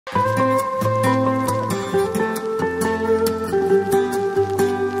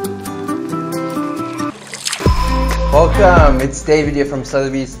Welcome, it's David here from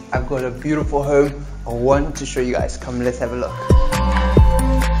Sotheby's. I've got a beautiful home I want to show you guys. Come, let's have a look.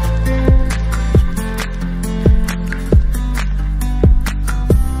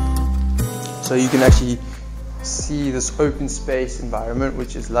 So you can actually see this open space environment,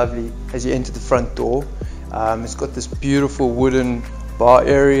 which is lovely as you enter the front door. It's got this beautiful wooden bar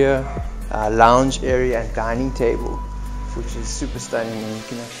area, lounge area and dining table, which is super stunning, and you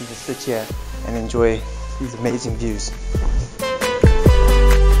can actually just sit here and enjoy these amazing views.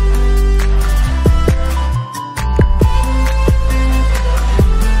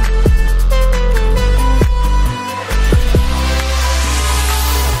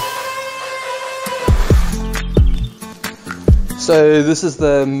 So this is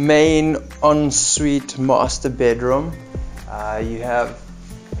the main ensuite master bedroom. You have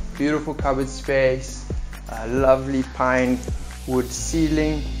beautiful cupboard space, lovely pine wood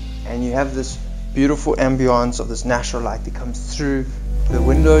ceiling, and you have this beautiful ambience of this natural light that comes through the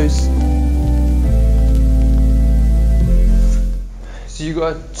windows. So you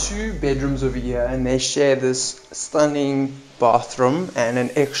got two bedrooms over here, and they share this stunning bathroom and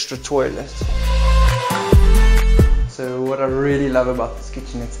an extra toilet. So what I really love about this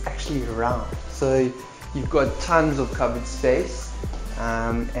kitchen, it's actually round. So you've got tons of cupboard space,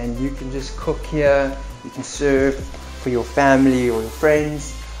 and you can just cook here, you can serve for your family or your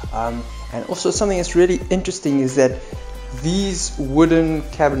friends. And also something that's really interesting is that these wooden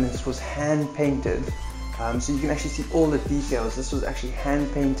cabinets was hand painted. So you can actually see all the details. This was actually hand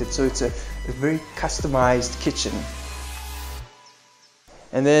painted, so it's a very customized kitchen.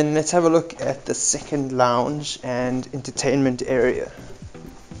 And then let's have a look at the second lounge and entertainment area.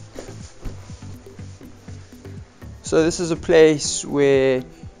 So this is a place where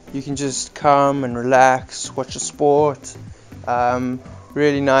you can just come and relax, watch a sport.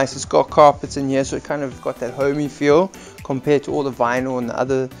 Really nice. It's got carpets in here, so it kind of got that homey feel compared to all the vinyl in the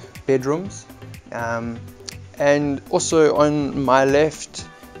other bedrooms. And also on my left,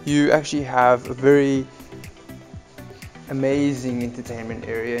 you actually have a very amazing entertainment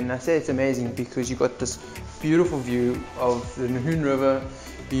area, and I say it's amazing because you got this beautiful view of the Nahoon River.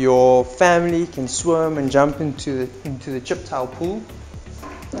 Your family can swim and jump into the chip tile pool,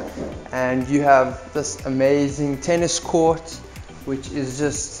 and you have this amazing tennis court, which is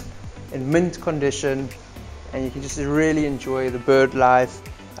just in mint condition, and you can just really enjoy the bird life,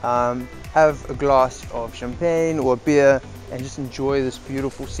 have a glass of champagne or a beer, and just enjoy this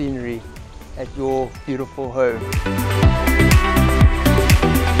beautiful scenery at your beautiful home.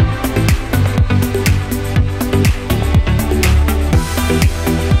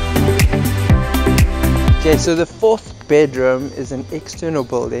 Okay, so the fourth bedroom is an external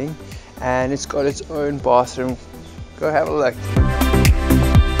building, and it's got its own bathroom. Go have a look.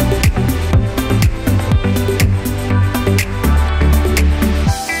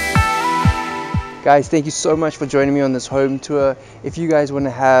 Guys, thank you so much for joining me on this home tour. If you guys want to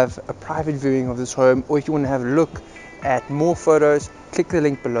have a private viewing of this home, or if you want to have a look at more photos, click the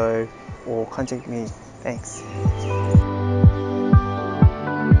link below or contact me. Thanks.